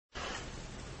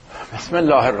بسم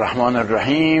الله الرحمن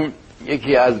الرحیم.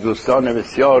 یکی از دوستان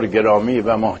بسیار گرامی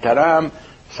و محترم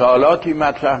سوالاتی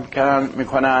مطرح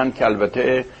میکنن که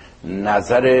البته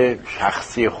نظر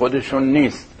شخصی خودشون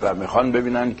نیست و میخوان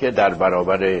ببینن که در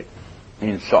برابر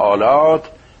این سوالات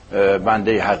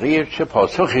بنده حقیر چه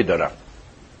پاسخی دارم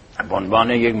به عنوان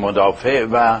یک مدافع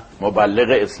و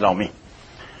مبلغ اسلامی.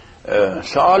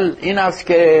 سوال این است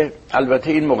که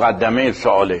البته این مقدمه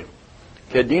سواله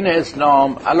که دین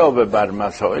اسلام علاوه بر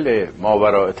مسائل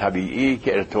ماوراء طبیعی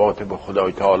که ارتباط به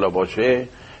خدای تعالی باشه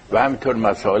و همینطور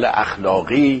مسائل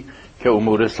اخلاقی که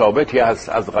امور ثابتی هست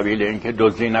از قبیل اینکه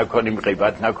دزدی نکنیم،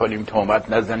 غیبت نکنیم، تهمت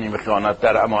نزنیم، خیانت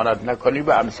در امانت نکنیم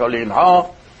و امثال اینها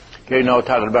که اینا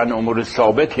تقریبا امور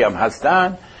ثابتی هم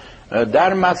هستن،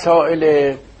 در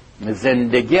مسائل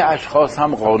زندگی اشخاص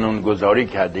هم قانون گذاری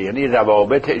کرده. یعنی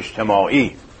روابط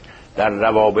اجتماعی، در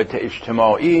روابط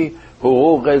اجتماعی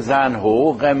حقوق زن،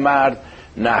 حقوق مرد،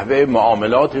 نحوه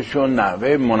معاملاتشون،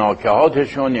 نحوه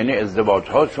مناکحاتشون، یعنی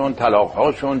ازدواجهاشون،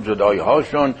 طلاقهاشون،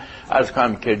 جداییهاشون، از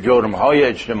کم که جرمهای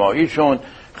اجتماعیشون،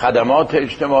 خدمات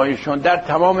اجتماعیشون، در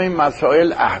تمام این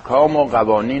مسائل احکام و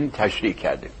قوانین تشریع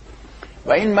کرده.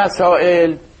 و این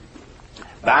مسائل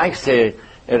به عکس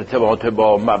ارتباط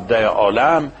با مبدأ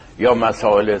عالم یا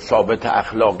مسائل ثابت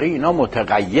اخلاقی اینا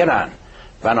متغیرن.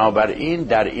 بنابراین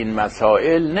در این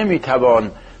مسائل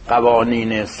نمیتوان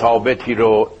قوانین ثابتی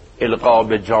رو القا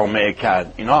به جامعه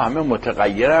کرد. اینا همه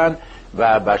متغیرن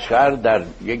و بشر در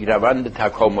یک روند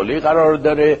تکاملی قرار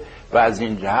داره و از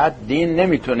این جهت دین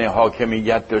نمیتونه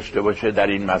حاکمیت داشته باشه در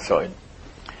این مسائل.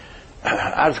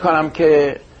 عرض کنم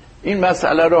که این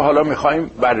مسئله رو حالا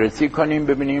میخوایم بررسی کنیم،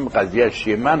 ببینیم قضیه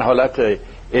چیه. من حالت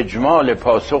اجمال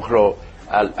پاسخ رو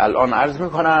الان عرض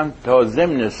میکنم تا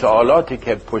ضمن سوالاتی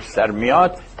که پشت سر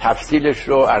میاد تفصیلش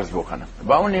رو عرض بکنم.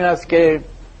 و اون این است که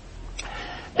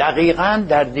دقیقاً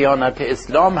در دیانت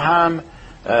اسلام هم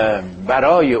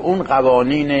برای اون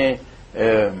قوانین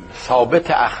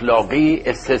ثابت اخلاقی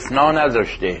استثناء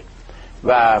نذاشته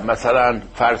و مثلا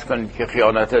فرض کنید که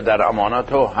خیانت در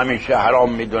امانت رو همیشه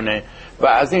حرام میدونه و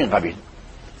از این قبیل.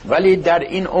 ولی در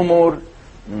این امور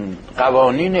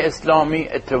قوانین اسلامی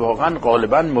اتفاقاً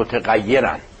غالباً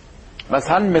متغیرن.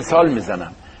 مثلا مثال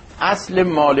میزنم، اصل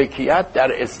مالکیت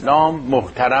در اسلام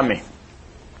محترمه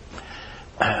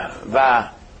و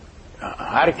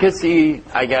هر کسی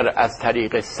اگر از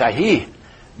طریق صحیح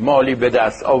مالی به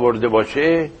دست آورده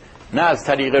باشه، نه از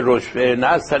طریق رشوه، نه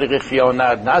از طریق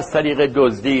خیانت، نه از طریق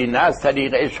دزدی، نه از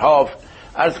طریق اشحاف،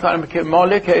 عرض کنم که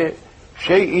مالک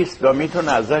شیئی است و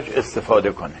میتونه ازش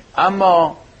استفاده کنه.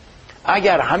 اما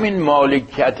اگر همین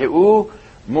مالکیت او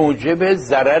موجب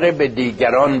ضرر به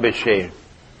دیگران بشه،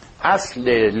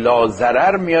 اصل لا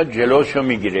ضرر میاد جلوشو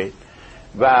میگیره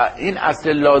و این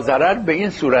اصل لا ضرر به این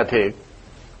صورته،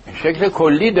 شکل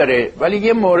کلی داره ولی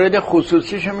یه مورد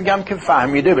خصوصیشو میگم که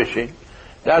فهمیده بشه.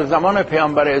 در زمان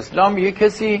پیامبر اسلام یه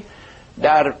کسی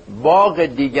در باغ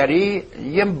دیگری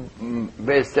یه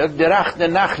به اصطلاح درخت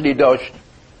نخلی داشت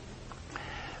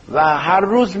و هر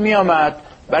روز میامد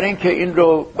برای اینکه این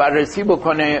رو بررسی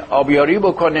بکنه، آبیاری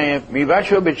بکنه،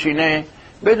 میوه‌شو بچینه،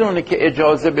 بدون که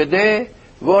اجازه بده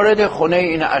وارد خونه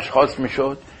این اشخاص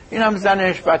میشد. این هم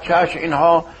زنش، بچهش،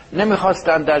 اینها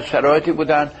نمیخواستن، در شرایطی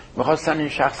بودن میخواستن این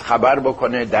شخص خبر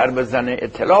بکنه، در بزنه،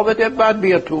 اطلاع بده، بعد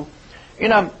بیا تو.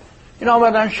 این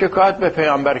آمدن شکایت به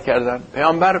پیامبر کردن.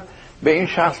 پیامبر به این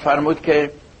شخص فرمود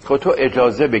که تو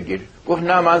اجازه بگیر. گفت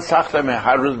نه، من سختمه،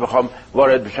 هر روز بخوام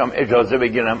وارد بشم اجازه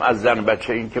بگیرم از زن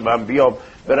بچه این که من بیام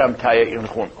برم تای این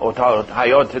خون اتاق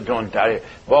حیاتتون، تای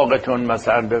باغتون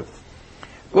مثلا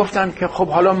گفتن که خب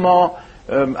حالا ما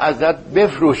ازت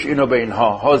بفروش اینو به اینها،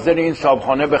 حاضر این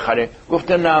صابخانه بخره؟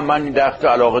 گفته نه، من این درخت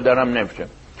علاقه دارم نمیشه.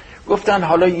 گفتن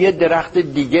حالا یه درخت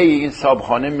دیگه این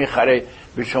صابخانه میخره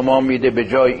به شما میده به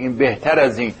جای این، بهتر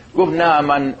از این. گفت نه،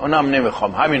 من اونم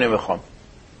نمیخوام، همین نمیخوام.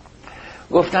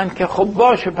 گفتن که خب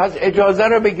باشه پس اجازه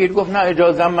رو بگیر. گفت نه،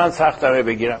 اجازه من سختمه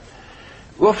بگیرم.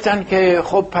 گفتن که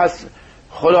خب پس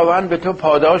خداوند به تو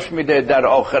پاداش میده در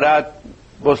آخرت،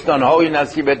 بستان‌های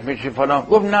نصیبت میشه فلان.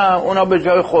 گفت نه، اونا به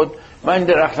جای خود، من این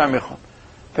درخت نمیخوام.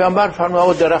 پیامبر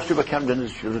فرمود درختی به کم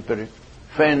دنیز شروع داره،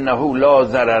 فانه لا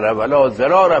ضرر ولا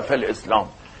ضرار فی الاسلام.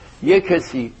 یک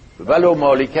کسی ولو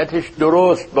مالکیتش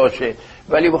درست باشه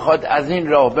ولی بخواد از این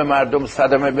راه به مردم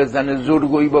صدمه بزنه،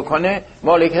 زورگویی بکنه،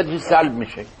 مالکیتش سلب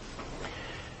میشه.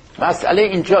 مسئله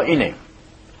اینجا اینه،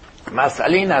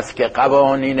 مسئله این است که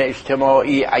قوانین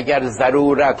اجتماعی اگر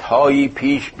ضرورت‌هایی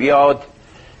پیش بیاد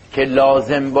که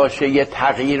لازم باشه یه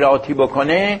تغییراتی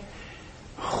بکنه،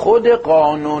 خود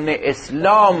قانون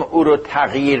اسلام او رو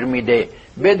تغییر میده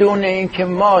بدون اینکه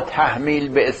ما تحمیل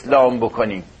به اسلام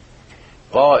بکنیم.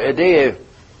 قاعده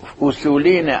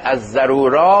اصولین از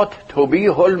ضرورات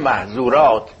تبیح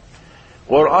المحظورات.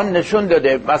 قرآن نشون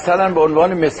داده، مثلا به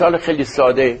عنوان مثال خیلی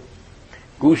ساده،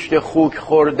 گوشت خوک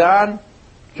خوردن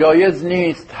جایز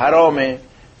نیست، حرامه،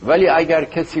 ولی اگر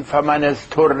کسی فمن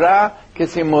اضطر،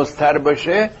 کسی مضطر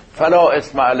باشه، فلا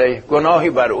اسم علیه، گناهی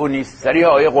بر او نیست. صریح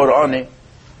آیه قرآنه.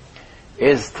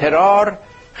 اضطرار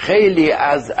خیلی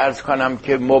از عرض کنم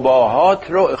که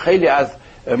مباحات رو، خیلی از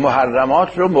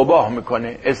محرمات رو مباح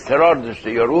میکنه. اضطرار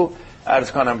داشته یارو،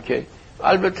 عرض کنم که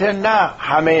البته نه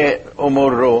همه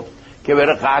امور رو که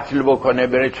بره قتل بکنه،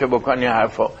 بره چه بکنه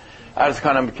حرفا، عرض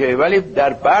کنم که ولی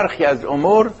در برخی از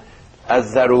امور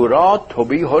از ضرورات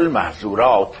تبیح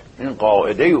المحظورات. این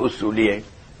قاعده اصولیه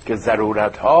که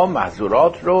ضرورت ها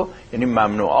محظورات رو، یعنی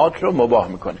ممنوعات رو مباح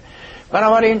میکنه.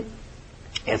 بنابراین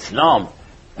اسلام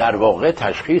در واقع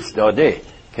تشخیص داده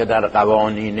که در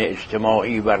قوانین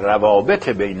اجتماعی و روابط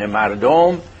بین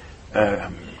مردم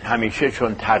همیشه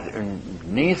چون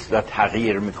نیست و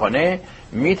تغییر میکنه،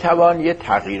 میتوان یه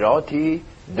تغییراتی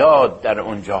داد در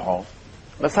اونجاها.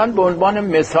 مثلا به عنوان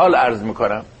مثال عرض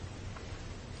میکنم،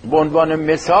 به عنوان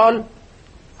مثال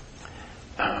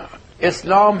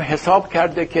اسلام حساب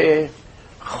کرده که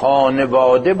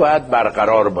خانواده باید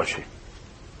برقرار باشه،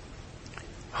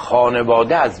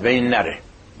 خانواده از بین نره،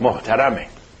 محترمه.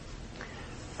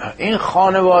 این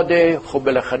خانواده خب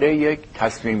بالاخره یک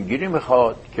تصمیم گیری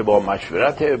میخواد که با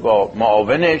مشورت با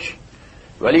معاونش،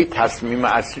 ولی تصمیم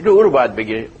اصلی او رو باید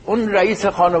بگیره. اون رئیس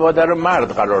خانواده رو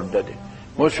مرد قرار داده،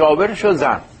 مشاورشو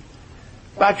زن،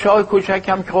 بچه های کوچک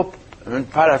هم که خب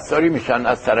پرستاری میشن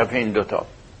از طرف این دوتا.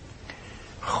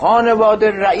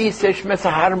 خانواده رئیسش مثل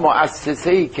هر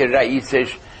مؤسسه‌ای که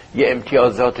رئیسش یه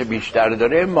امتیازات بیشتر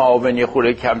داره، معاونی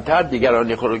خورده کمتر،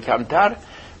 دیگرانی خورده کمتر،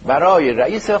 برای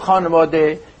رئیس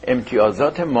خانواده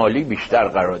امتیازات مالی بیشتر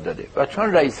قرار داده. و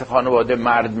چون رئیس خانواده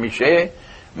مرد میشه،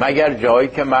 مگر جایی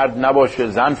که مرد نباشه،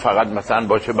 زن فقط مثلا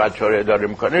باشه بچه رو اداره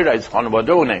میکنه، رئیس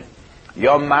خانواده اونه.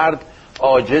 یا مرد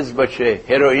عاجز باشه،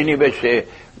 هروئینی بشه،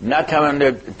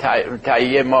 نتونه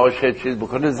تهیه معاش چیز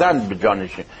بکنه، زن به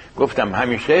جانشه. گفتم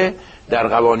همیشه در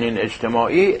قوانین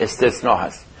اجتماعی استثناء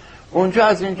هست. اونجا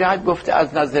از این جهت گفته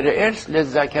از نظر ارث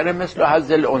للذکر مثل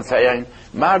حظ الانثیین،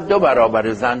 مرد دو برابر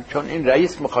زن، چون این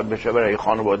رئیس میخواد بشه برای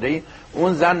خانواده،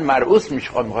 اون زن مرعوس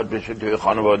میخواد بشه توی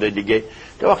خانواده دیگه.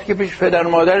 تو وقتی که پیش پدر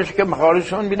مادرش که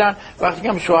مخارجشون میدن، وقتی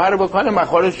که شوهر بکنه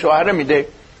مخارج شوهر میده،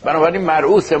 بنابراین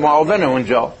مرعوس معاون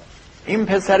اونجا. این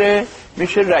پسر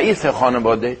میشه رئیس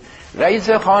خانواده. رئیس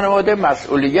خانواده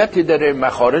مسئولیتی داره،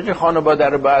 مخارج خانواده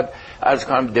رو باید از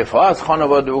کنم دفاع از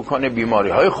خانواده بکنه، بیماری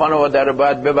های خانواده رو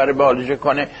باید ببره معالجه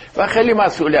کنه و خیلی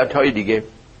مسئولیت های دیگه.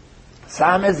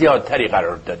 سهم زیادتری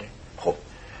قرار داده. خب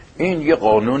این یه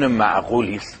قانون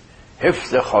معقولی است.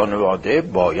 حفظ خانواده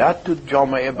باید تو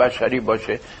جامعه بشری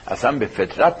باشه، اصلا به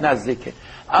فطرت نزدیکه.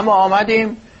 اما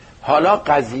آمدیم حالا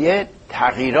قضیه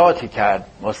تغییراتی کرد،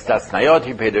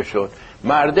 مستثنیاتی پیدا شد.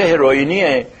 مرده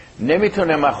هروئینیه،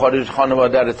 نمیتونه مخارج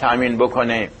خانواده رو تأمین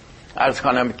بکنه، عرض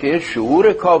کنم که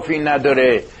شعور کافی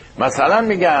نداره. مثلا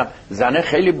میگم زنه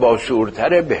خیلی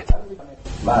باشعورتره، بهتر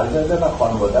مرده و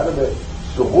خانواده رو به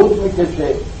سقوط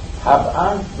میکشه. طبعا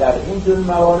در این جور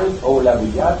موارد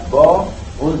اولویت با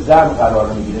اون زن قرار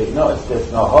میگیره. اینا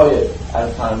استثناهای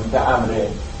از تنظیم امر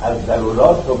از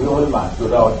ضرورات تبیح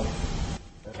المحظورات.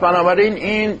 بنابراین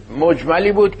این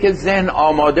مجملی بود که ذهن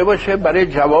آماده باشه برای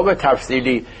جواب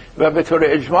تفصیلی. و به طور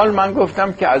اجمال من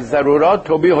گفتم که از ضرورات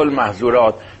تبیح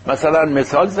المحظورات. مثلا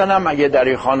مثال زنم، اگه در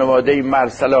این خانواده مرد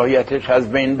صلاحیتش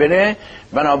از بین بره،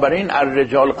 بنابراین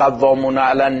الرجال قوامون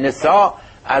علی النساء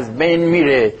از بین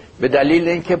میره، به دلیل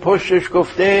اینکه پشتش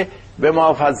گفته به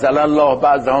ما فضل الله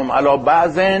بعضهم علی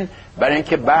بعض، برای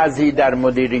اینکه بعضی در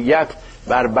مدیریت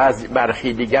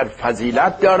برخی دیگر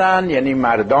فضیلت دارن، یعنی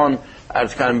مردان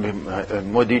از کنم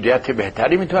مدیریت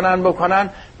بهتری میتونن بکنن،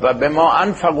 و به ما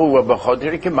انفقوا، و به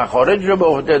خاطری که مخارج رو به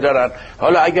عهده دارن.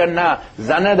 حالا اگر نه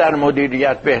زن در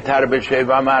مدیریت بهتر بشه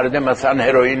و مرد مثلا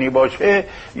هروئینی باشه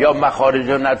یا مخارج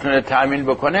رو نتونه تأمین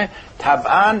بکنه،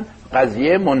 طبعا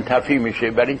قضیه منتفی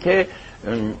میشه، برای اینکه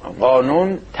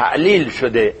قانون تعلیل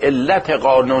شده، علت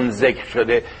قانون ذکر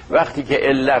شده. وقتی که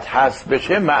علت حذف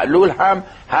بشه معلول هم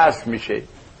حذف میشه.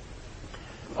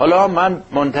 حالا من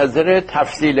منتظر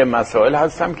تفصیل مسائل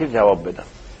هستم که جواب بدم.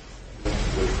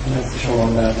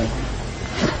 شما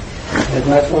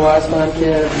خدمت شما عرض کنم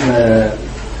که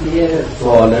یه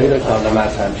سوالایی رو که حالا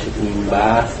مطرح میشه تو این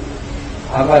بحث،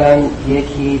 اولا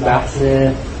یکی بحث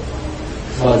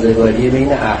سازگاری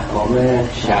بین احکام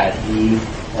شرعی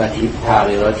و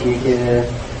تغییراتی که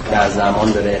در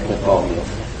زمان داره اتفاق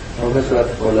میفته. ما به صورت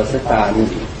خلاصه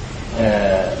فهمیدیم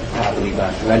تقریبا،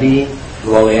 ولی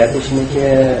واقعیتش اینه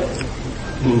که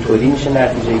اینطوری میشه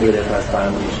نتیجه گرفت از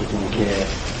فرمایشتون که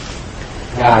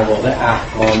در واقع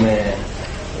احکام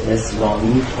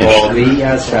اسلامی تابعی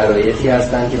از شرایطی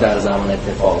هستن که در زمان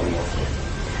اتفاق میفته.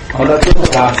 حالا دو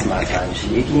تا بحث مطرح میشه.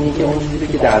 یکی اینی که اون چیزی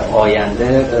که در آینده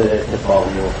اتفاق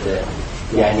میفته،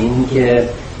 یعنی این که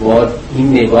با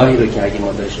این نگاهی رو که اگه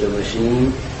ما داشته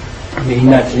باشیم به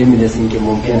این نتیجه میرسیم که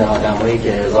ممکنه آدمایی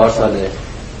که 1000 سال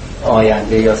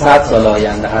آینده یا 100 سال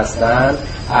آینده هستن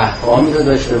احکامی رو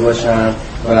داشته باشن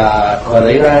و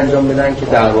کارهایی رو انجام بدن که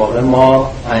در واقع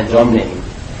ما انجام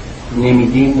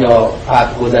نمیدیم یا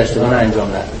قبل گذشتگان انجام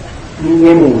ندادن. این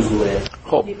یه موضوعه.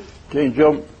 خب که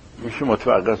اینجا میشه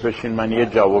متوقف بشین، من یه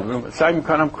جواب سعی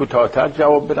میکنم کوتاه‌تر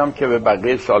جواب بدم که به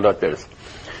بقیه سوالات برسم.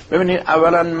 ببینید،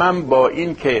 اولا من با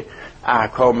این که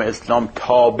احکام اسلام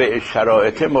تابع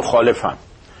شرایط مخالفم.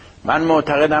 من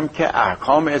معتقدم که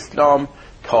احکام اسلام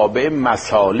تابع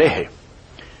مصالحه،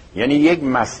 یعنی یک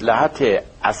مصلحت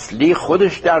اصلی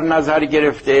خودش در نظر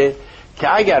گرفته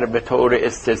که اگر به طور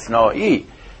استثنایی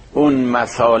اون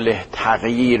مصالح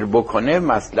تغییر بکنه،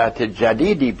 مصلحت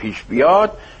جدیدی پیش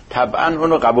بیاد، طبعا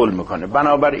اونو قبول میکنه.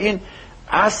 بنابراین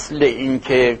اصل این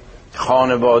که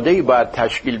خانواده‌ای باید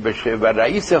تشکیل بشه و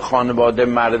رئیس خانواده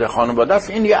مرد خانواده است،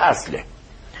 این یه اصله.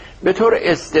 به طور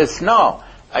استثناء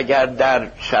اگر در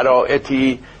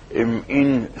شرایطی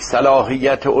این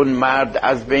صلاحیت اون مرد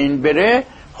از بین بره،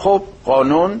 خب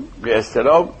قانون به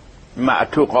اصطلاح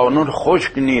معطوف، قانون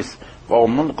خشک نیست،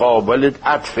 قانون قابل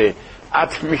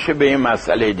عطف میشه به این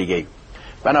مسئله دیگه.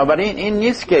 بنابراین این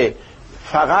نیست که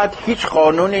فقط هیچ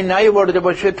قانونی نیاورده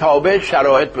باشه تابع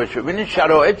شرایط باشه. ببینید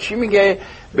شرایط چی میگه؟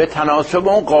 به تناسب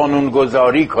اون قانون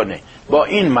گذاری کنه. با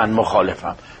این من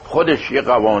مخالفم. خودش یه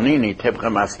قوانینی طبق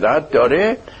مصلحت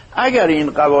داره. اگر این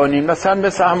قوانین مثلا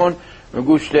همون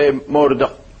گوشت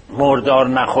مردار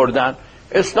نخوردن،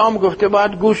 اسلام گفته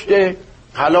باید گوشت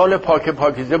حلال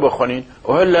پاکیزه بخورین،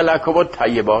 احل لکم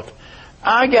الطیبات.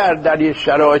 اگر در یه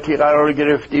شرایطی قرار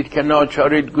گرفتید که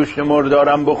ناچارید گوشت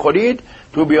مردارم بخورید،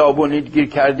 تو بیابونید گیر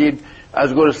کردید،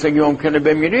 از گرسنگی ممکنه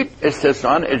بمیرید،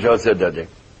 استثناء اجازه داده.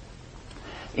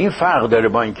 این فرق داره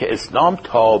با اینکه اسلام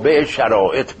تابع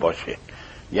شرایط باشه،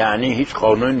 یعنی هیچ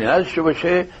قانونی نداشته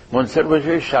باشه، منصر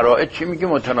باشه شرایط چی میگه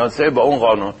متناسب با اون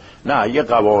قانون. نه، یه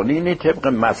قوانینی طبق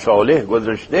مصالح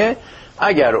گذاشته،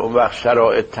 اگر اون وقت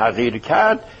شرایط تغییر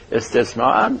کرد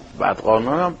استثناء بعد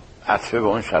قانون هم عطفه به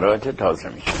اون شرایط تازه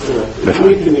میشه.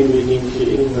 میتونیم بگیم که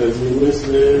این قضیه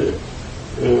مثل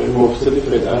مفسد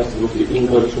فدرت گفتید این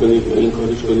کارش کنید و این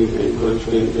کارش کنید و این کارش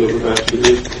کنید یا به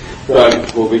بخشیدش برد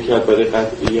توبه کرد برای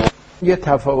قطعیت. یه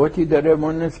تفاوتی داره،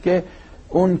 من است که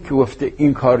اون که گفته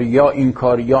این کار یا این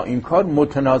کار یا این کار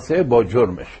متناسب با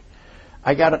جرمش.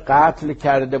 اگر قتل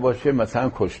کرده باشه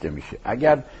مثلا کشته میشه،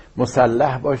 اگر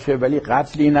مسلح باشه ولی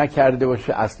قتلی نکرده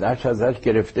باشه اسلحه‌اش ازش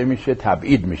گرفته میشه،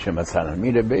 تبعید میشه، مثلا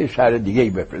میره به شهر دیگه‌ای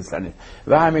بفرستنه.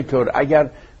 و همینطور اگر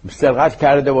سرقت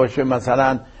کرده باشه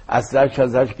مثلا اسلحه‌اش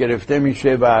ازش گرفته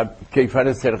میشه و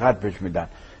کیفر سرقت بهش میدن.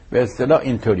 به اصطلاح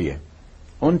اینطوریه.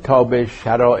 اون تابع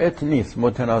شرایط نیست،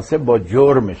 متناسب با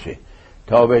جرمشه.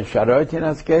 تابع شرایط این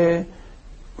است که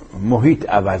محیط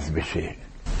عوض بشه.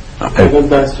 اگر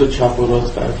دست و چپ و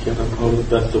راست قطع کردن،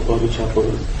 کار دست و پا چپ و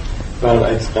راست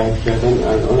برعکس قطع کردن،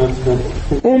 الان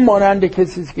اون مانند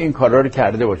کسی که این کارا رو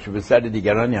کرده باشه، به سر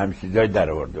دیگرانی همین چیزای در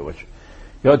آورده باشه.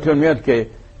 یادتون میاد که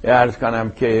عرض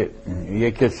کنم که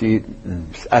یک کسی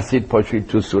اسید پاشید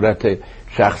تو صورت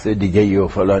شخص دیگه‌ای و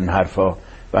فلان حرفا،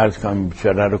 عرض کنم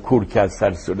بیچاره رو کور کرد،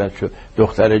 سر صورت شد،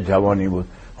 دختر جوانی بود.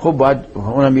 خب باید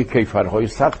اونم یک کیفرهای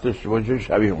سخت داشته باشه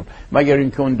شبیه اون، مگر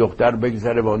اینکه اون دختر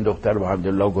بگذره با اون دختر با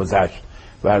الحمدلله گذشت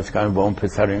و عرض کنم با اون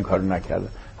پسر این کار نکرده.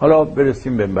 حالا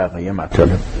برسیم به بقیه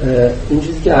مطالب. این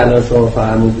چیزی که الان شما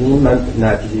فرمودین، من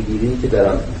نتیجه گیری که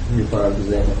دارم میکنم تو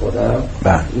ذهن خودم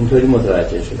اینطوری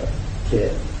متوجه شدم که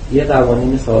یه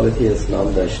قوانین ثابتی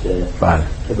اسلام داشته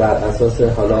که بر اساس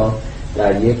حالا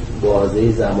در یک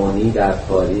بازه زمانی در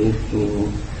تاریخ این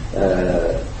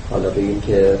حالا بگیم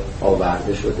که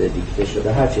آورده شده، دیکته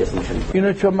شده، هر چی اسمش میشه.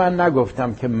 اینو چون من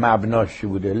نگفتم که مبناش چی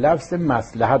بوده، لفظ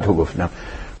مصلحت رو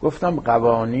گفتم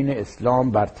قوانین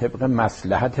اسلام بر طبق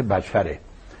مصلحت بشره.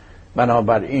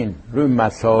 بنابراین روی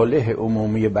مصالح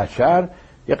عمومی بشر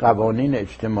یه قوانین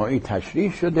اجتماعی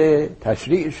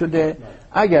تشریع شده.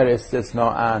 اگر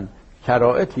استثناءً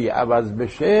شرایطی عوض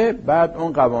بشه، بعد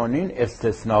اون قوانین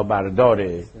استثناء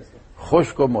برداره،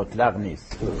 خشک و مطلق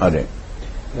نیست. آره.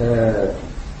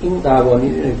 این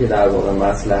قوانینی که در واقع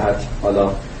مصلحت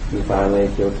حالا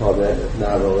میفرمایید که تابع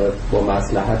در واقع با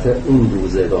مصلحت اون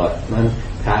روزگار، من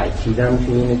تأکیدم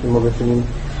تو اینه که ما بتونیم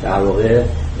در واقع،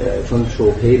 چون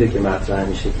شبهه‌ای که مطرح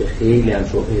میشه که خیلی هم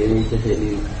شبهه‌ای که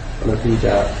خیلی حالا توی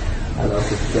الان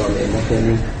تو جامعه ما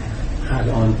خیلی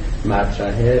الان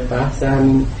مطرحه بحث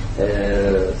همین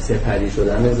سپری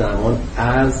شدن زمان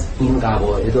از این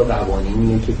قواعد و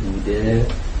قوانینیه که بوده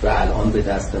و الان به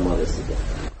دست ما رسیده.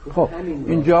 خب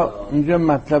اینجا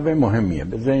مطلب مهمیه،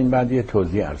 بذارین بعد یه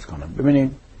توضیح عرض کنم.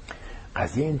 ببینید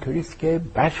قضیه اینطوریست که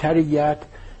بشریت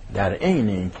در عین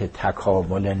اینکه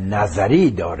تکامل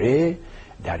نظری داره،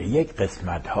 در یک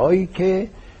قسمت هایی که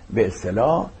به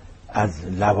اصطلاح از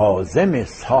لوازم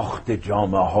ساخت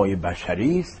جامعه های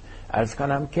بشری است، عرض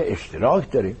کنم که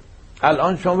اشتراک داره.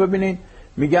 الان شما ببینید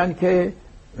میگن که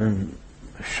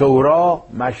شورا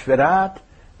مشورت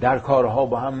در کارها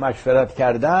با هم مشورت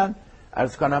کردن،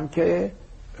 عرض کنم که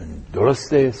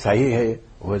درسته، صحیحه.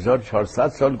 1400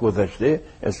 سال گذشته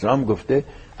اسلام گفته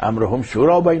امرهم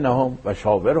شورا بینهم و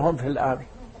شاورهم فی الامر.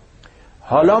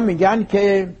 حالا میگن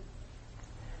که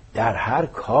در هر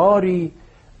کاری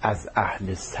از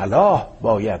اهل صلاح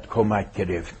باید کمک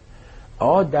گرفت.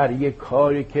 در یک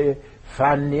کاری که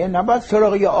فنیه نباید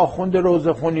سراغ یه آخوند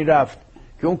روزخونی رفت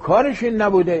که اون کارش این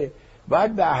نبوده،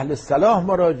 باید به اهل صلاح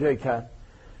مراجعه کرد.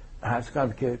 عرض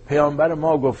کنم که پیامبر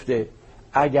ما گفته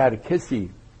اگر کسی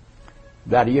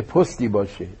در یه پستی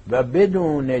باشه و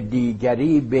بدون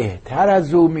دیگری بهتر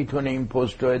از او میتونه این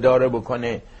پست رو اداره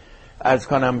بکنه، عرض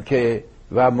کنم که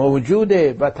و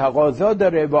موجوده و تقاضا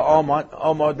داره و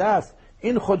آماده است،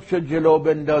 این خودشو جلو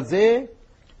بندازه،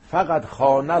 فقط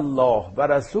خان الله و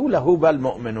رسوله و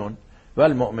المؤمنون و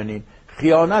المؤمنین.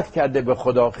 خیانت کرده به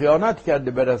خدا، خیانت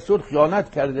کرده به رسول،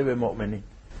 خیانت کرده به مؤمنین.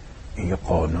 این یه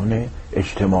قانون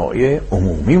اجتماعی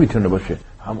عمومی میتونه باشه.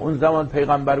 همون زمان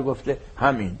پیغمبر گفته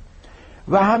همین.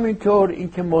 و همینطور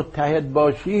اینکه متحد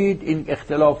باشید، این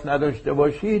اختلاف نداشته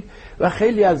باشید و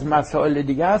خیلی از مسائل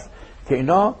دیگه است که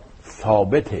اینا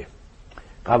ثابته.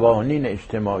 قوانین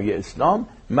اجتماعی اسلام،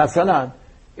 مثلا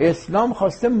اسلام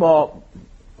خواسته ما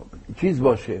چیز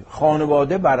باشه،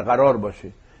 خانواده برقرار باشه،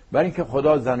 برای اینکه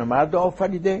خدا زن و مرد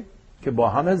آفریده که با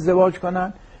هم ازدواج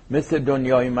کنن. مثل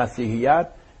دنیای مسیحیت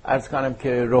عرض کنم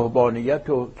که رهبانیت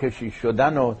و کشیش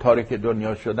شدن و تارک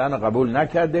دنیا شدن و قبول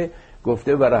نکرده،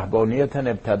 گفته و رهبانیت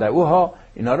ابتدعوها،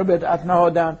 اینا رو بدعت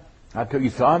نهادن. حتی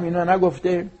عیسی هم اینا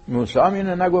نگفته، موسی هم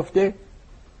اینا نگفته.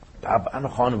 طبعا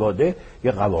خانواده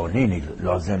یه قوانینی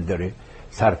لازم داره،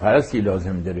 سرپرستی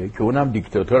لازم داره که اونم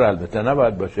دیکتاتور البته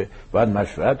نباید باشه، باید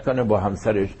مشورت کنه با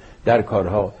همسرش در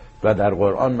کارها و در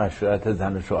قرآن مشورت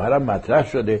زن و شوهر هم مطرح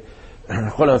شده.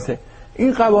 خلاصه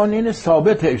این قوانین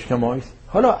ثابت اجتماعی است.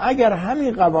 حالا اگر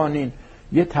همین قوانین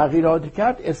یه تغییراتی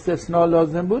کرد، استثناء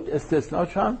لازم بود،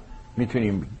 استثناءش هم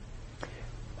میتونیم بگیم.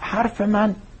 حرف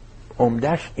من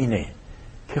عمدش اینه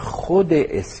که خود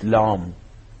اسلام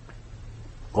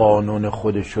قانون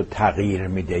خودش رو تغییر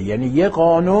میده، یعنی یه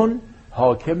قانون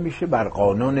حاکم میشه بر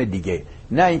قانون دیگه،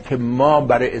 نه اینکه ما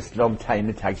برای اسلام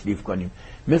تعیین تکلیف کنیم.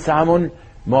 مثل همون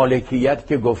مالکیت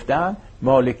که گفتم،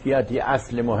 مالکیت یه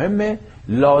اصل مهمه،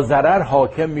 لاضرر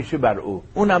حاکم میشه بر او،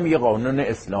 اونم یه قانون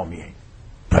اسلامیه.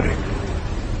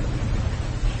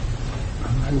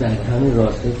 من در همین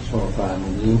راسته که شما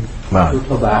فرمودین دو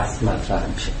تا بحث مطرح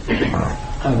میشه.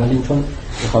 اولین چون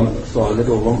میخوام سوال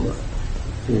دوم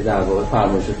در واقع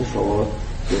فرمایشات شما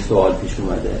یه سوال پیش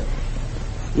اومده،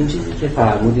 این چیزی که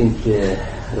فرمودین که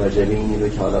راجع به اینی رو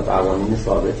که حالا قوانین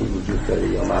ثابتی وجود داره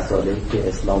یا مسائلی که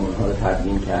اسلام اونها رو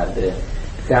تدوین کرده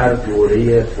در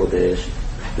دوره خودش،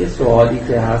 یه سوالی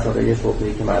که هر سال یه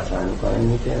شبهه‌ای که مطرح میکنه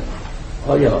اینه که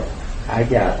آیا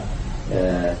اگر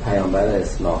پیامبر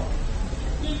اسلام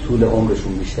طول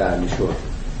عمرشون بیشتر میشد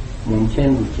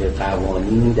ممکن بود که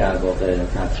قوانینی در واقع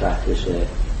مطرح بشه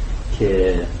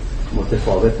که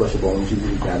متفاوت باشه با اون چیزی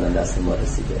که الان دست ما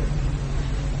رسیده؟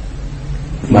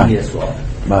 این یه سوال.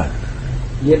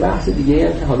 یه بحث دیگه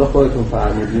هم که حالا خودتون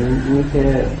فرمودین اینه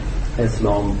که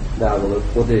اسلام در واقع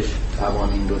خودش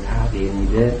قوانین رو تغییر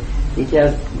میده. یکی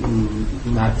از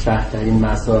مطرح ترین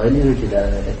مسائلی رو که در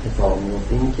اتفاق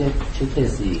میفته اینه که چه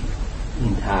کسی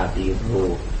این تغییر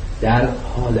رو در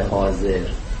حال حاضر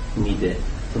میده.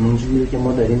 چون اونجوری که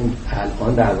ما داریم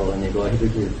الان در واقع نگاهی رو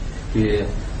که توی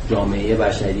جامعه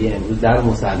بشری امروز در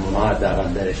مسلمان ها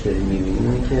حداقل درش داریم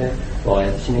میبینیم که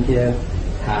واقعیتش اینه که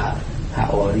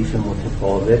تعاریف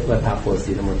متفاوت و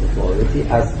تفاسیر متفاوتی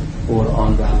از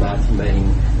قرآن و متن و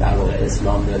این در واقع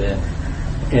اسلام داره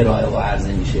ارائه و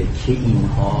عرضه میشه که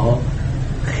اینها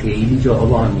خیلی جاها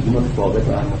با هم متفاوت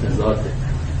و متضاده.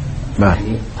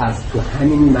 یعنی از تو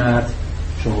همین متن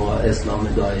شما اسلام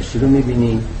داعشی رو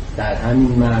میبینید، در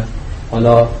همین متن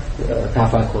حالا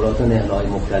تفکرات و نهل‌های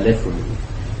مختلف رو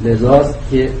میبینید. لذاست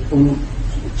که اون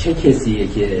چه کسیه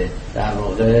که در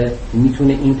واقع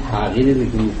میتونه این تغییری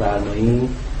رو که میفرمایید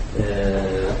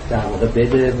در واقع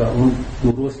بده و اون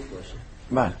درست باشه؟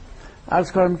 بله،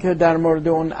 عرض کنم که در مورد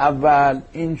اون اول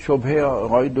این شبهه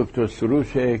آقای دکتر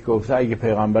سروشه که گفته اگه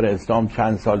پیغمبر اسلام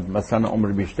چند سال مثلا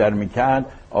عمر بیشتر میکرد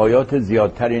آیات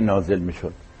زیادتری نازل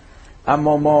میشد.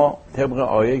 اما ما طبق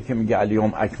آیه که میگه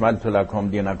الیوم اکملت لکم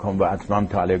دینکم و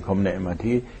اتممت علیکم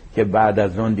نعمتی که بعد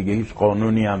از اون دیگه هیچ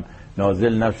قانونی هم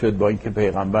نازل نشد، با اینکه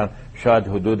پیغمبر شاید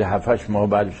حدود 7-8 ماه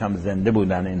بعدش هم زنده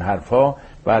بودن این حرفا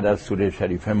بعد از سوره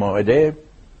شریفه مائده.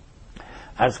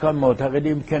 از کار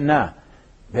معتقدیم که نه،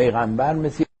 پیغمبر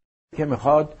مثل که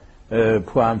میخواد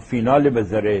پوان فینال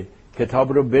بذاره،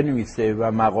 کتاب رو بنویسه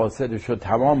و مقاصدش رو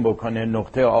تمام بکنه،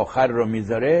 نقطه آخر رو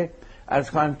میذاره.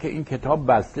 از کنم که این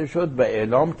کتاب بسته شد و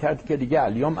اعلام کرد که دیگه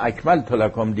الیوم اکملت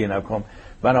لکم دینکم.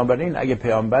 بنابراین اگه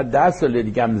پیامبر 10 سال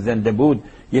دیگه هم زنده بود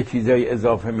یه چیزایی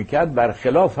اضافه میکرد،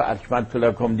 برخلاف اکملت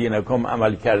لکم دینکم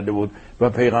عمل کرده بود و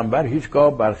پیغمبر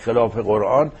هیچگاه برخلاف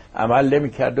قرآن عمل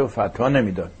نمیکرد و فتوا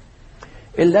نمیداد.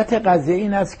 علت قضیه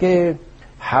این است که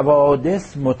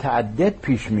حوادث متعدد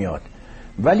پیش میاد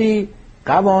ولی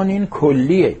قوانین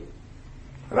کلیه.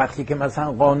 وقتی که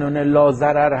مثلا قانون لا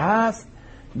ضرر هست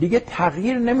دیگه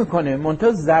تغییر نمیکنه،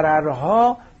 منتها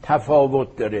ضررها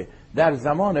تفاوت داره. در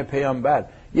زمان پیامبر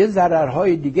یه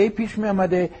ضررهای دیگه پیش می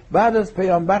آمده، بعد از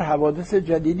پیامبر حوادث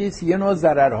جدیدی است، یه نوع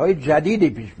ضررهای جدیدی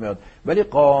پیش میاد، ولی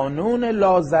قانون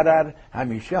لا ضرر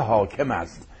همیشه حاکم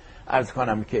است. عرض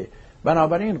کنم که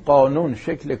بنابراین قانون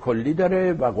شکل کلی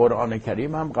داره و قرآن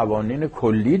کریم هم قوانین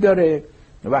کلی داره.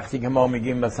 وقتی که ما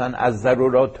میگیم مثلا از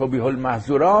ضرورات تبیح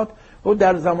المحظورات، و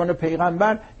در زمان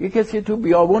پیغمبر یه کسی تو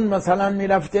بیابون مثلا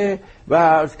میرفته و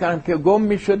از کنم که گم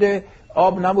میشده،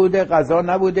 آب نبوده، غذا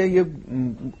نبوده، یه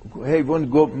حیوان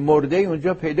مرده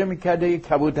اونجا پیدا میکرده، یه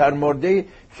کبوتر مرده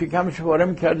شکمش پاره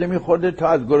میکرده میخورده تا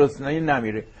از گرسنگی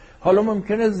نمیره. حالا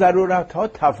ممکنه ضرورت ها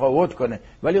تفاوت کنه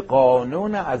ولی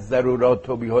قانون از ضرورات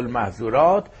تبیح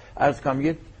المحظورات. از کم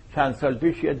یه چند سال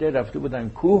پیش یه ده رفته بودن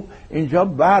کوه، اینجا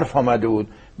برف آمده بود،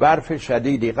 برف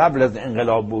شدیدی قبل از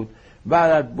انقلاب بود،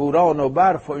 بعد بوران و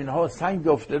برف و اینها سنگ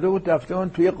افتاده بود، رفته اون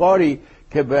توی غاری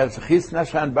که خیس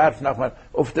نشن برف نخورن،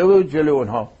 افتاده بود جلو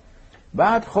اونها.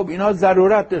 بعد خب اینا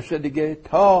ضرورت داشته دیگه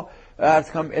تا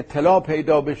از کم اطلاع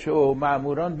پیدا بشه و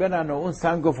ماموران برن و اون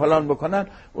سنگ و فلان بکنن،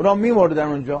 اونا میمردن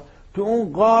اونجا تو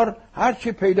اون غار. هر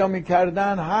چی پیدا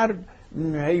میکردن، هر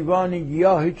حیوانی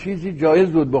گیاه چیزی جایز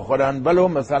بود بخورن، ولو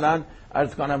مثلا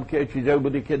عرض کنم که چیزایی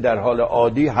بودی که در حال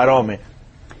عادی حرامه.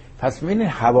 پس این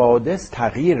حوادث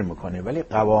تغییر میکنه ولی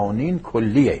قوانین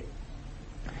کلیه،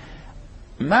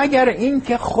 مگر این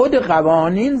که خود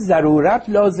قوانین ضرورت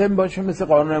لازم باشه، مثل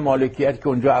قانون مالکیت که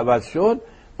اونجا عوض شد،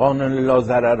 قانون لا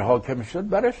ضرر حاکم شد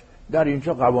برش، در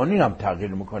اینجا قوانین هم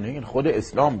تغییر میکنه. این خود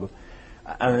اسلام گفت.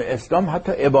 اسلام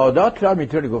حتی عبادات را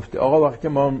میتونه گفته آقا وقتی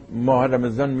ما ماه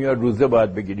رمضان میاد روزه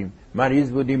باید بگیریم،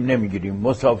 مریض بودیم نمیگیریم،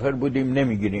 مسافر بودیم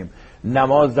نمیگیریم،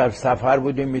 نماز در سفر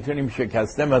بودیم میتونیم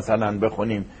شکسته مثلا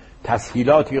بخونیم،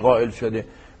 تسهیلاتی قائل شده.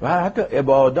 و حتی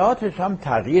عباداتش هم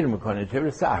تغییر میکنه، چه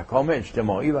برسه احکام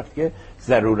اجتماعی وقتی که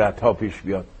ضرورت ها پیش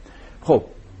بیاد. خب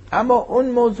اما اون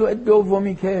موضوع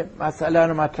دومی که مثلا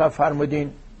رو مطرح فرمودین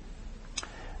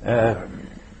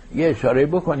یه اشاره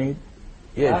بکنید.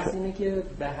 اینه که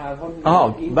به هر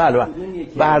حال بله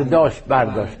برداشت.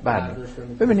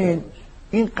 ببینید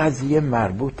این قضیه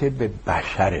مربوط به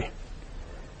بشره،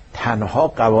 تنها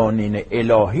قوانین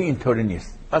الهی اینطوری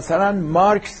نیست. مثلا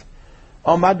مارکس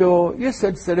آمد و یه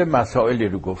سلسله مسائلی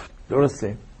رو گفت،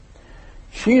 درسته؟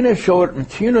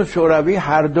 چین و شوروی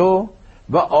هر دو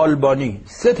و آلبانی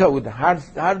 3 تا بود،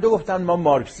 هر دو گفتن ما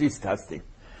مارکسیست هستیم،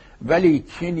 ولی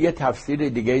چین یه تفسیر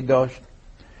دیگه داشت،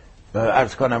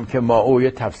 عرض کنم که مائو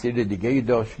یه تفسیر دیگه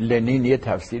داشت، لنین یه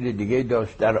تفسیر دیگه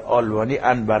داشت، در آلبانی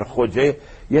انور خوجه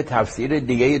یه تفسیر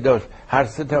دیگه داشت. هر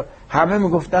 3 تا همه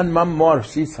میگفتن ما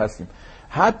مارکسیست هستیم.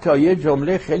 حتی یه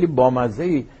جمله خیلی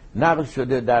بامزه‌ای نقل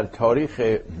شده در تاریخ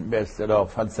به اصطلاح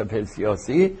فلسفه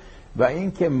سیاسی و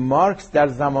این که مارکس در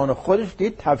زمان خودش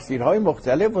دید تفسیرهای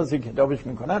مختلف واسه کتابش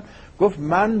میکنن، گفت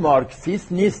من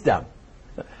مارکسیست نیستم.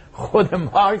 خود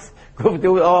مارکس گفته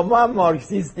بود آقا من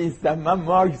مارکسیست نیستم، من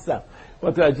مارکسم.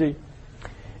 متوجه؟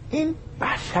 این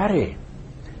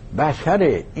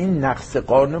بشره این نقص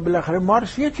قانون. بالاخره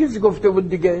مارکس یه چیزی گفته بود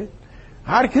دیگه،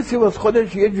 هر کسی واسه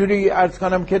خودش یه جوری عرض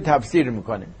کنم که تفسیر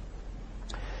میکنه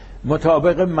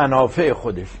مطابق منافع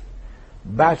خودش.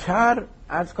 بشر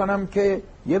عرض کنم که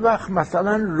یه وقت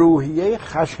مثلا روحیه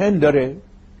خشن داره،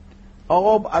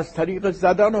 آقا از طریق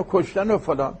زدن و کشتن و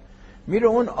فلان میره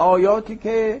اون آیاتی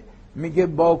که میگه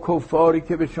با کفاری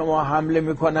که به شما حمله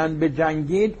میکنن به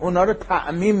جنگید، اونا رو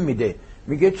تعمیم میده،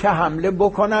 میگه چه حمله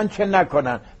بکنن چه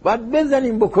نکنن، باید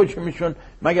بزنیم بکشیمشون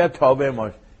مگر تابع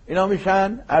ماش. اینا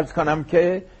میشن عرض کنم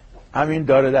که همین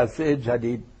داره دسته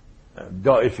جدید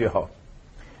داعشی ها.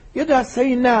 یه دسته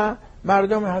ای نه،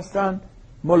 مردم هستن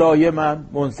ملایمن،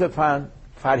 منصفن،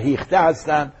 فرهیخته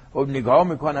هستن، خب نگاه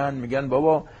میکنن میگن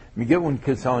بابا، میگه اون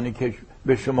کسانی که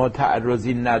به شما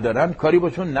تعرضی ندارن کاری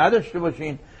باشون نداشته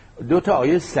باشین. 2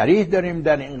 آیه صریح داریم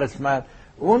در این قسمت.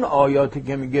 اون آیاتی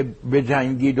که میگه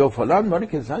بجنگید و فلان مال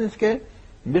کسانی است که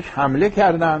بهش حمله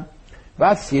کردن.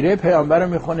 بعد سیره پیامبر رو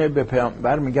میخونه، به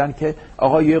پیامبر میگن که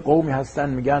آقا یه قومی هستن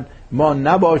میگن ما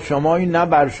نه با شمایی نه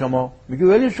بر شما، میگه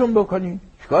ولشون بکنین،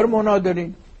 چیکار مونا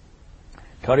دارین؟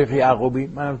 تاریخ یعقوبی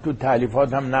من تو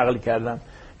تالیفات هم نقل کردم،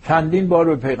 چندین بار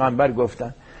به پیغمبر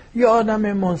گفتن یه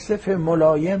آدم منصف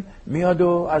ملایم میاد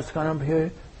و عرض کنم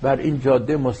که بر این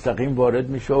جاده مستقیم وارد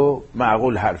میشه و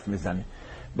معقول حرف میزنه.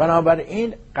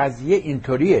 بنابراین قضیه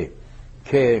اینطوریه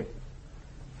که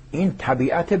این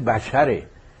طبیعت بشره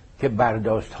که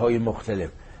برداشت های مختلف.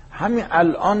 همین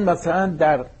الان مثلا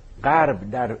در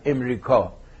غرب، در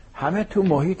امریکا، همه تو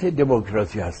محیط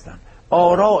دموکراسی هستن،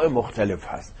 آراء مختلف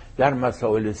هست در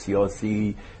مسائل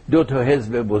سیاسی. 2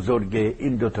 حزب بزرگ،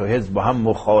 این 2 حزب با هم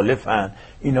مخالفن،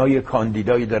 اینا یه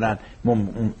کاندیدایی دارن،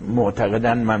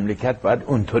 معتقدن مملکت باید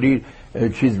اونطوری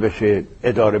چیز بشه،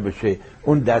 اداره بشه.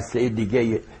 اون دسته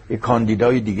دیگه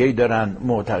کاندیدای دیگه دارن،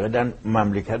 معتقدن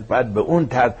مملکت باید به اون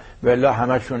طرز، ولی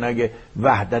همشون اگه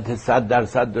وحدت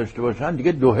 100% داشته باشن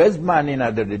دیگه 2 حزب معنی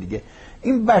نداره دیگه.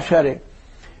 این بشره.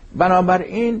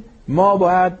 بنابراین ما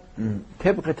باید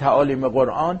طبق تعالیم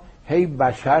قرآن هی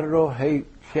بشر رو، هی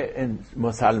چه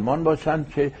مسلمان باشن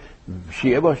چه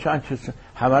شیعه باشن چه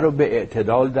همه رو به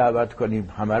اعتدال دعوت کنیم،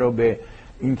 همه رو به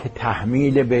این که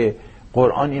تحمیل به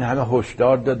قرآن این همه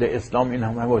هشدار داده، اسلام این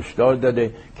همه هشدار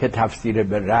داده که تفسیر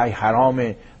به رأی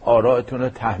حرامه، آرائتون رو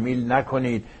تحمیل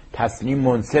نکنید، تسلیم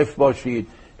منصف باشید،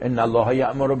 ان الله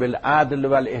یأمر بالعدل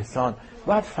والاحسان.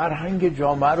 باید فرهنگ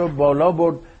جامعه رو بالا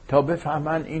برد تا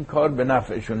بفهمن این کار به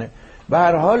نفعشونه. به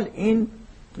هر حال این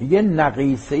یه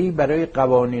نقیصه‌ای برای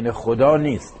قوانین خدا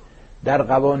نیست، در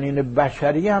قوانین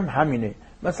بشری هم همینه.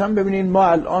 مثلا ببینید ما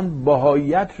الان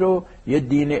بهاییت رو یه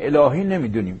دین الهی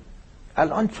نمیدونیم،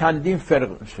 الان چندین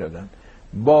فرق شدن،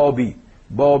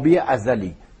 بابی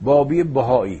ازلی، بابی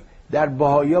بهایی. در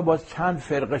بهایی ها باز چند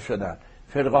فرقه شدن،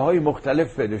 فرقه های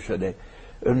مختلف پیدا شده،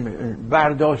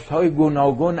 برداشت های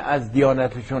گوناگون از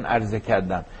دیانتشون عرضه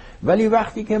کردن. ولی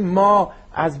وقتی که ما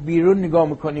از بیرون نگاه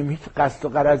میکنیم، هیچ قصد و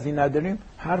غرضی نداریم،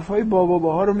 حرفای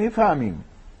بابا رو میفهمیم.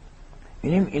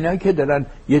 اینایی که دارن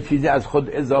یه چیزی از خود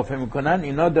اضافه میکنن،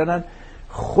 اینا دارن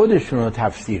خودشونو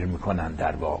تفسیر میکنن،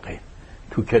 در واقع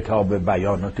تو کتاب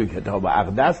بیان و تو کتاب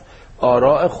اقدس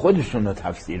آراء خودشونو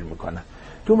تفسیر میکنن.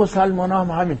 تو مسلمان هم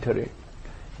همینطوره،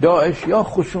 داعش یا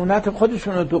خشونت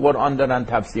خودشونو تو قرآن دارن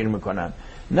تفسیر میکنن،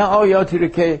 نه آیاتی رو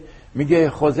که میگه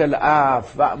خذ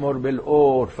العفو وأمر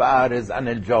بالعرف واعرض عن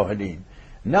الجاهلین،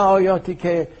 نه آیاتی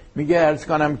که میگه عرض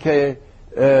کنم که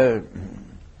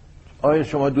آیا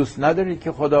شما دوست ندارید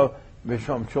که خدا به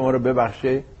شما رو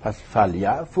ببخشه؟ پس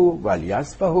فلیعفو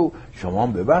ولیصفحوا، شما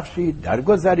هم ببخشید،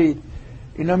 درگذرید.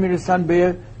 اینا میرسن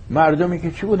به مردمی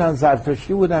که چی بودن؟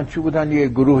 زرتشتی بودن، چی بودن؟ یه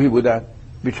گروهی بودن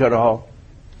بیچاره ها،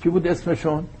 چی بود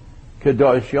اسمشون؟ که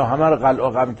داعشی ها همه رو قلع و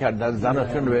قم کردن،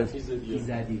 زناشون رو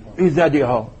ایزدی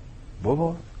ها.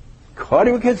 بابا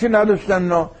کاری به کسی نداشتن،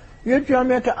 نه یه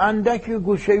جمعیت اندکی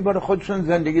گوشه‌ای برای خودشون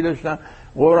زندگی داشتن.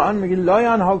 قرآن میگه لا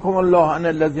ینهاکم الله عن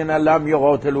الذین لم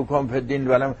یقاتلوکم فی الدین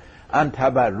ولم ان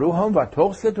تبروهم و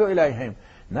تقسطوا الیهم.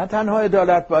 نه تنها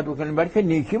عدالت باید بکنید بلکه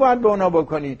نیکی باید به اونا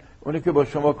بکنید، اونی که با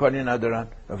شما کاری ندارن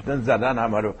رفتن زدن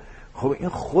همه رو. خب این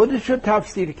خودشو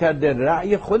تفسیر کرده،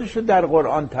 رأی خودشو در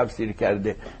قرآن تفسیر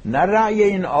کرده، نه رأی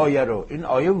این آیه رو. این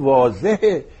آیه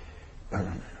واضحه،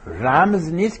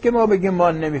 رمز نیست که ما بگیم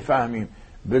ما نمیفهمیم،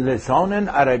 به لسان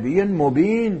عربی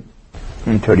مبین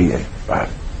اینطوریه.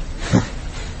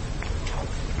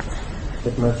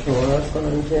 خدمت شما عرض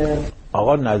کنم که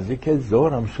آقا نزدیک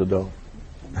ظهر هم شده.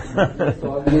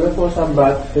 سوالی بپرسم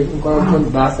بعد فکر میکنم چون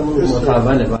بحثمون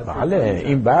متوله. بله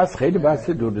این بحث خیلی بحث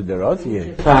دور درازیه،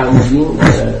 فرمودین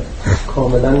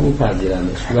کاملا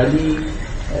میپذیرمش، ولی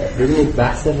ببینید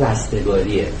بحث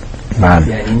رستگاریه.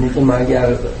 یعنی اینه که ما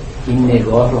اگر این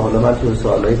نگاه رو، حالا من تو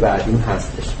سوالای بعدیم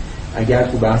هستش، اگر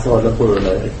تو بحث حالا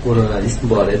کورونالیسم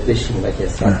وارد بشیم و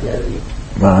کسرت کردیم،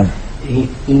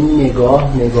 این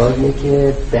نگاهیه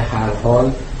که به هر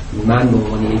حال من به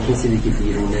عنوان یک کسی که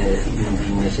بیرون این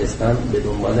دین نشستم به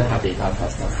دنبال حقیقت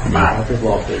هستم، حقیقت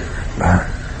واقعی.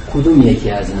 کدوم یکی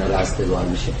از اینا رستگار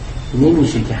میشه؟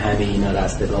 نمیشه که همه اینا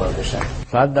رستگار بشن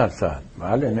 100%.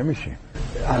 بله نمیشه.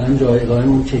 الان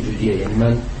جایگاهمون چجوریه؟ یعنی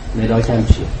من ملاکم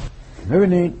چیه؟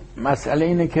 ببینید مسئله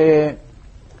اینه که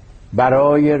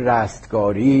برای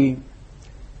رستگاری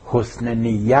حسن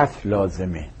نیت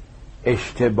لازمه،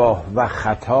 اشتباه و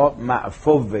خطا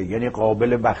معفوه، یعنی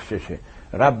قابل بخششه.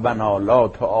 ربنا لا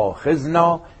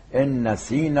تؤاخذنا ان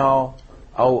نسینا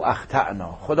او اخطأنا،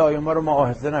 خدای ما رو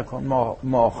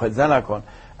مؤاخذه نکن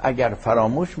اگر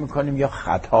فراموش میکنیم یا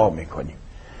خطا میکنیم.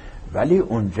 ولی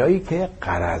اونجایی که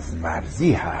غرض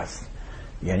مرزی هست،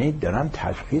 یعنی دارم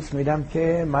تشخیص میدم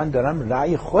که من دارم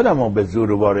رأی خودم رو به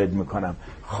زور وارد میکنم،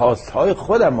 خواستهای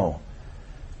خودم رو.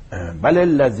 بل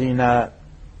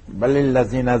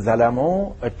الذین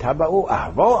ظلموا اتبعوا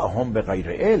اهواءهم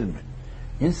بغیر علم،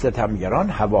 این ستمگران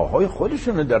هواهای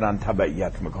خودشونو دارن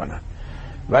تبعیت میکنن.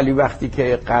 ولی وقتی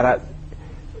که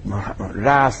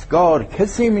رستگار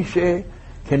کسی میشه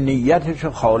که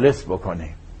نیتشو خالص بکنه،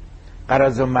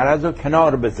 غرض و مرض رو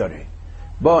کنار بذاره،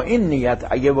 با این نیت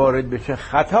اگه وارد بشه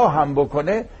خطا هم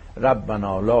بکنه،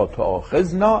 ربنا لا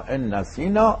تؤاخذنا ان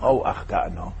نسینا او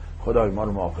اخطأنا، خدای ما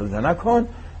رو مؤاخذه نکن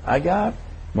اگر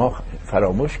ما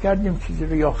فراموش کردیم چیزی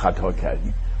رو یا خطا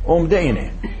کردیم. عمده اینه.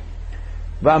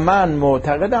 و من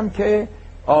معتقدم که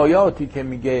آیاتی که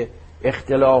میگه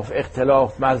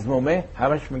اختلاف مذمومه،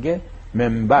 همش میگه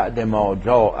من بعد ما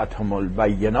جاءتهم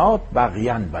البینات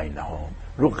بغیا بینهم،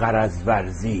 رو غرض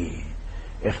ورزی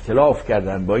اختلاف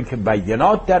کردن، با اینکه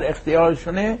بینات در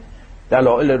اختیارشونه،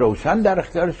 دلایل روشن در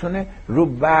اختیارشونه، رو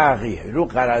بغی، رو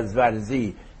غرض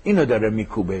ورزی اینو داره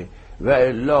میکوبه. و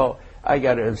الا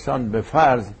اگر انسان به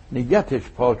فرض نیتش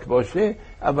پاک باشه،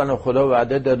 اولا خدا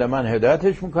وعده داده من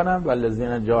هدایتش میکنم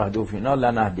والذین جاهدوا فینا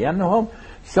لنهدینهم،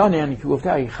 ثانیاً که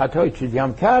گفته اگه خطای چیزی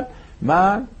هم کرد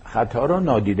من خطا رو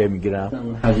نادیده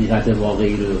میگیرم. حقیقت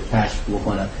واقعی رو کشف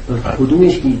بکنم،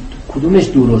 کدومش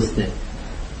درسته؟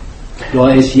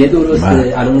 داعشیه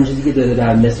درسته؟ الان اون چیزی که داره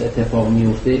در مصر اتفاق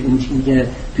میفته، اون چیزی که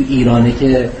تو ایرانه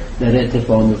که داره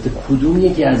اتفاق میفته، کدوم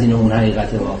یکی از اینا اون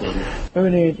حقیقت واقعی؟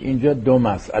 ببینید اینجا دو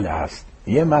مسئله هست.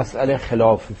 یه مسئله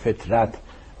خلاف فطرت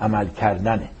عمل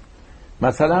کردنه.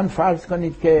 مثلا فرض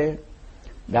کنید که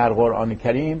در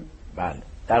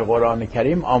قرآن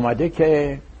کریم آمده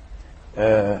که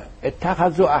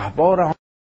اتخذوا احبارهم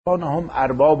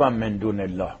اربابا من دون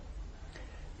الله،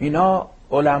 اینا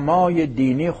علمای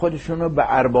دینی خودشونو به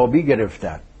اربابی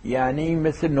گرفتن، یعنی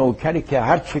مثل نوکری که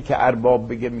هر چه که ارباب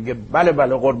بگه میگه بله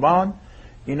بله قربان،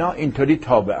 اینا اینطوری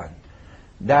تابعن.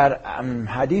 در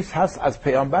حدیث هست از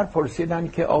پیامبر پرسیدن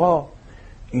که آقا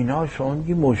اینا شما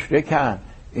میگی مشرکن،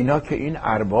 اینا که این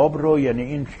ارباب رو یعنی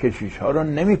این کشیش ها رو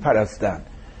نمی پرستن.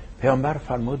 پیامبر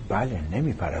فرمود بله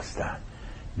نمی پرستن،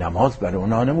 نماز برای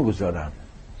اونا نمیگذارن.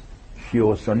 شیعه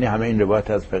و سنی همه این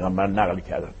روایت از پیغمبر نقل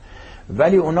کردن.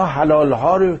 ولی اونا حلال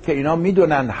ها رو که اینا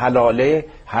میدونن حلاله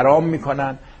حرام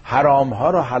میکنن، حرام ها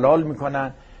رو حلال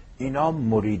میکنن، اینا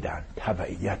مریدن،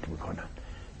 تبعیت میکنن،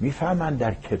 میفهمن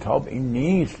در کتاب این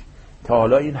نیست، تا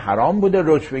حالا این حرام بوده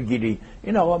رشوه گیری،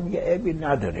 این آقا میگه عیبی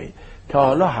نداره، تا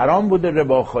حالا حرام بوده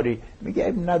رباخوری، میگه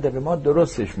عیب نداره ما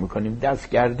درستش میکنیم،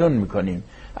 دستگردون میکنیم،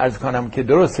 عرض کنم که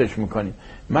درستش میکنیم.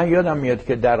 من یادم میاد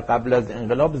که در قبل از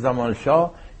انقلاب زمان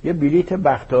شاه یه بلیت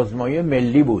بخت آزمایی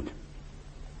ملی بود،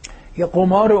 یه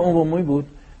قمار عمومی بود،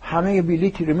 همه یه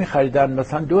بلیتی رو میخریدن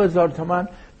مثلا 2000 تومان،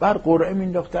 بعد قرعه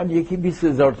مینداختن، یکی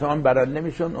 20000 تومان برنده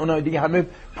میشون، اونا دیگه همه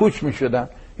پوچ میشدن.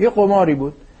 یه قماری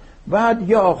بود. بعد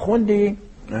یه آخوندی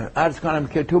عرض کنم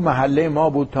که تو محله ما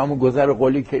بود، تا همون گذر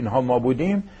قلی که اینها ما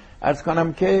بودیم، عرض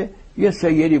کنم که یه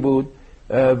سیری بود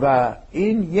و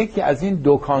این یکی از این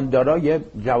دکاندارای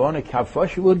جوان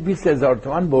کفاشی بود، 20000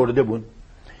 تومان برده بود.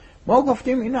 ما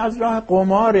گفتیم این از راه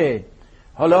قماره،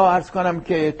 حالا عرض کنم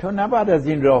که تو نباید از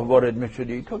این راه وارد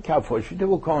میشدی، تو کفاشی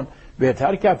تو بکن،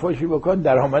 بهتر کفاشی بکن،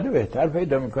 درآمد بهتر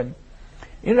پیدا میکنی.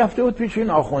 این رفته بود پیش این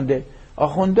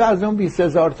آخونده از اون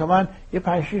 20000 تومان یه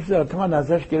 5-6 تومان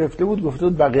ازش گرفته بود، گفته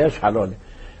بود بقیهش حلاله.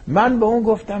 من به اون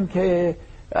گفتم که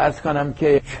عرض کنم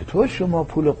که چطور شما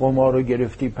پول قمار رو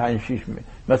گرفتی 5-6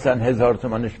 مثلا 1000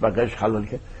 تومانش بقیهش حلال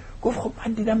که؟ گفت خب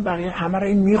من دیدم بقیه همه رو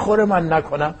این میخوره، من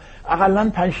نکنم،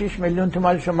 اقلا 5-6 میلیون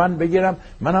تومانشو من بگیرم،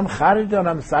 منم خرج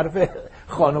دارم، صرف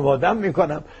خانوادم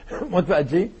میکنم.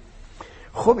 متوجه؟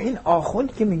 خب این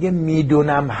آخوند که میگه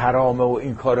میدونم حرامه و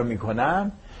این کارو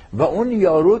میکنم، و اون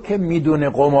یارو که میدونه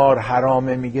قمار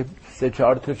حرامه میگه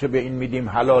 3-4 تاشو به این میدیم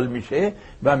حلال میشه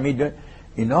و میدونه،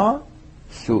 اینا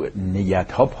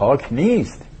نیت ها پاک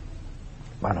نیست.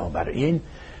 بنابراین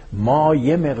ما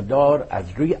یه مقدار از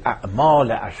روی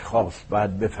اعمال اشخاص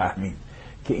باید بفهمیم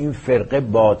که این فرقه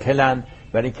باطلن،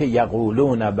 برای که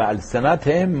یقولون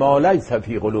بالسنتهم ما لیس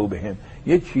فی قلوبهم،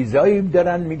 یه چیزایی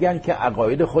دارن میگن که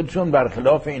عقاید خودشون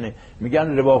برخلاف اینه،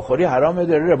 میگن رباخوری حرامه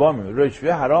داره ربا میگیره،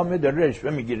 رشوه حرامه داره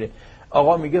رشوه میگیره،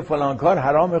 آقا میگه فلان کار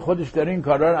حرامه خودش داره این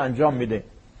کارا رو انجام میده.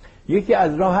 یکی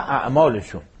از راه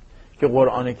اعمالشون که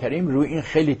قرآن کریم روی این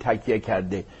خیلی تکیه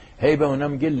کرده. هی به اونا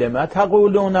میگه لما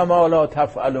تقولون ما لا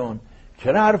تفعلون،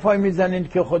 چرا حرفای میزنید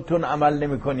که خودتون عمل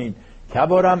نمیکنید؟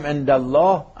 کبرم عند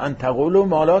الله ان تقولوا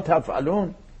ما لا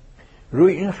تفعلون.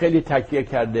 روی این خیلی تکیه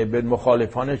کرده، به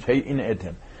مخالفانش هی این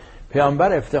اتم.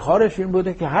 پیامبر افتخارش این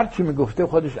بوده که هر چی میگفته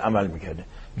خودش عمل میکرده،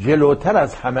 جلوتر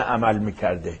از همه عمل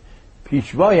میکرده،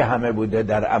 پیشوای همه بوده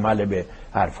در عمل به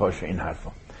حرفاش. این حرفا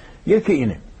یکی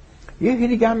اینه. یکی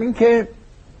دیگه هم این که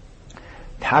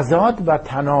تضاد و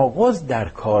تناقض در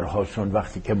کارهاشون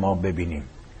وقتی که ما ببینیم،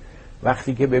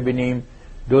 وقتی که ببینیم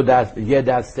یه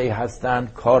دسته هستن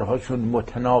کارهاشون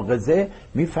متناقضه،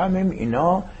 میفهمیم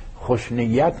اینا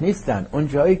خوشنیت نیستن. اون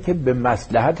جایی که به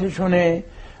مصلحتشونه،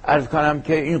 عرض کنم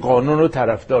که این قانون رو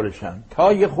طرفدارشن،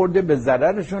 تا یه خورده به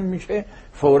ضررشون میشه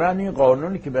فوراً این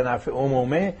قانونی که به نفع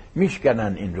عمومه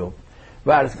میشکنن این رو.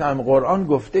 و عرض کنم قرآن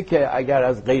گفته که اگر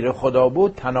از غیر خدا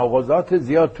بود تناقضات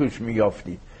زیاد توش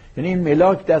میافتید. یعنی این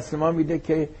ملاک دست ما میده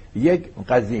که یک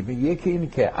قضیه، یکی این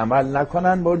که عمل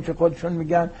نکنن به اونچه خودشون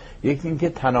میگن، یکی این که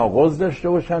تناقض داشته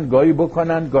باشن، گاهی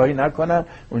بکنن گاهی نکنن،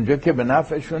 اونجا که به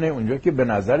نفعشونه اونجا که به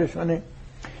نظرشونه.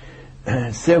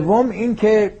 سوم این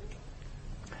که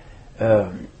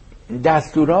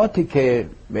دستوراتی که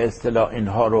به اصطلاح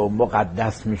اینها رو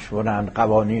مقدس میشورن،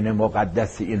 قوانین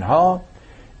مقدسی اینها،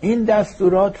 این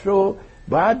دستورات رو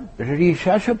باید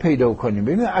ریشه‌ش رو پیدا کنیم،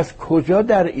 ببینیم از کجا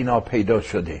در اینا پیدا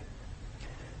شده.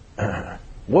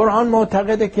 قرآن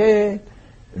معتقده که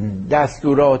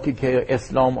دستوراتی که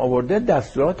اسلام آورده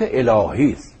دستورات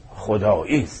الهی است،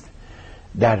 خدایی است،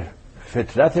 در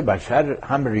فطرت بشر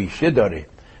هم ریشه داره.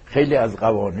 خیلی از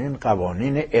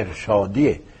قوانین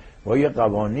ارشادیه، و یه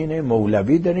قوانین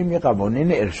مولوی داریم، یه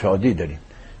قوانین ارشادی داریم.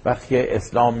 وقتی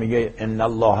اسلام میگه ان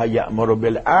الله یأمر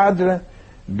بالعدل،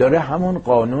 داره همون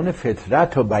قانون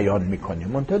فطرت رو بیان میکنه،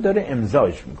 منتها داره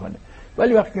امضاش میکنه.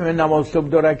 ولی وقتی میگه نماز صبح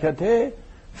 2 رکعته،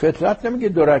 فطرت نمیگه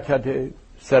 2 رکعته،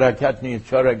 3 رکعت نیست،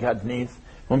 4 رکعت نیست.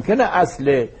 ممکنه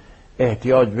اصل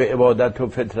احتیاج به عبادت و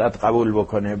فطرت قبول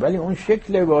بکنه، ولی اون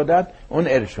شکل عبادت اون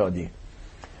ارشادی.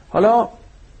 حالا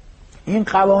این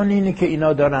قوانینی که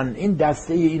اینا دارن، این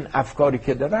دسته این افکاری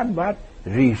که دارن، باید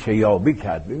ریشه یابی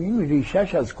کرد. ببینیم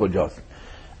ریشهش از کجاست.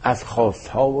 از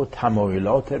خواستها و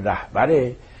تمایلات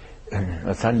رهبر،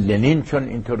 مثلا لنین چون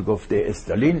اینطور گفته،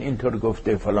 استالین اینطور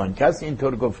گفته، فلان کس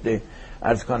اینطور گفته.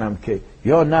 عرض کنم که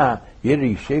یا نه، یه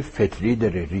ریشه فطری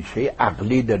داره، ریشه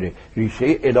عقلی داره،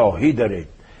 ریشه الهی داره.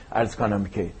 عرض کنم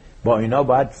که با اینا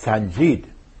باید سنجید.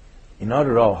 اینا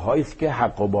راه‌هایی است که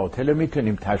حق و باطل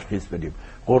میتونیم تشخیص بدیم.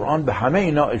 قرآن به همه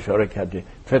اینا اشاره کرده.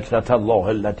 فطرت الله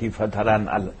التي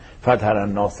فطر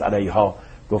الناس علیها،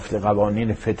 گفته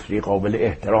قوانین فطری قابل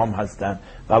احترام هستند.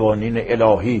 قوانین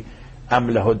الهی،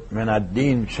 امله من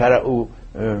الدین شرعوا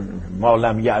ما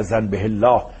لم یأذن به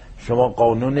الله، شما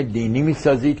قانون دینی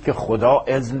میسازید که خدا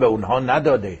اذن به اونها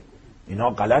نداده. اینا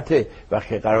غلطه.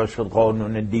 وقتی قرار شد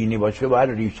قانون دینی باشه باید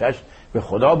ریشش به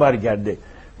خدا برگرده.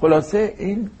 خلاصه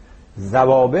این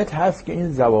ضوابط هست که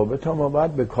این ضوابط ها ما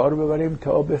باید به کار ببریم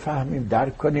تا بفهمیم،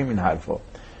 درک کنیم این حرفا.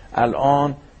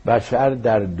 الان بشر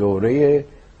در دوره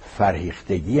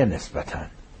فرهیختگی، نسبتاً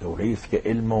دوره است که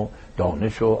علم و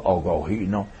دانش و آگاهی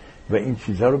اینا و این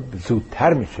چیزها رو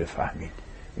زودتر میشه فهمید.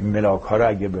 این ملاک ها رو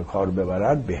اگه به کار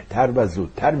ببرن بهتر و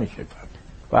زودتر میشه فهمید.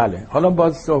 بله، حالا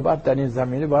باز صحبت در این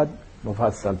زمینه باید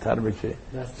مفصلتر بشه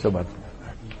صحبت.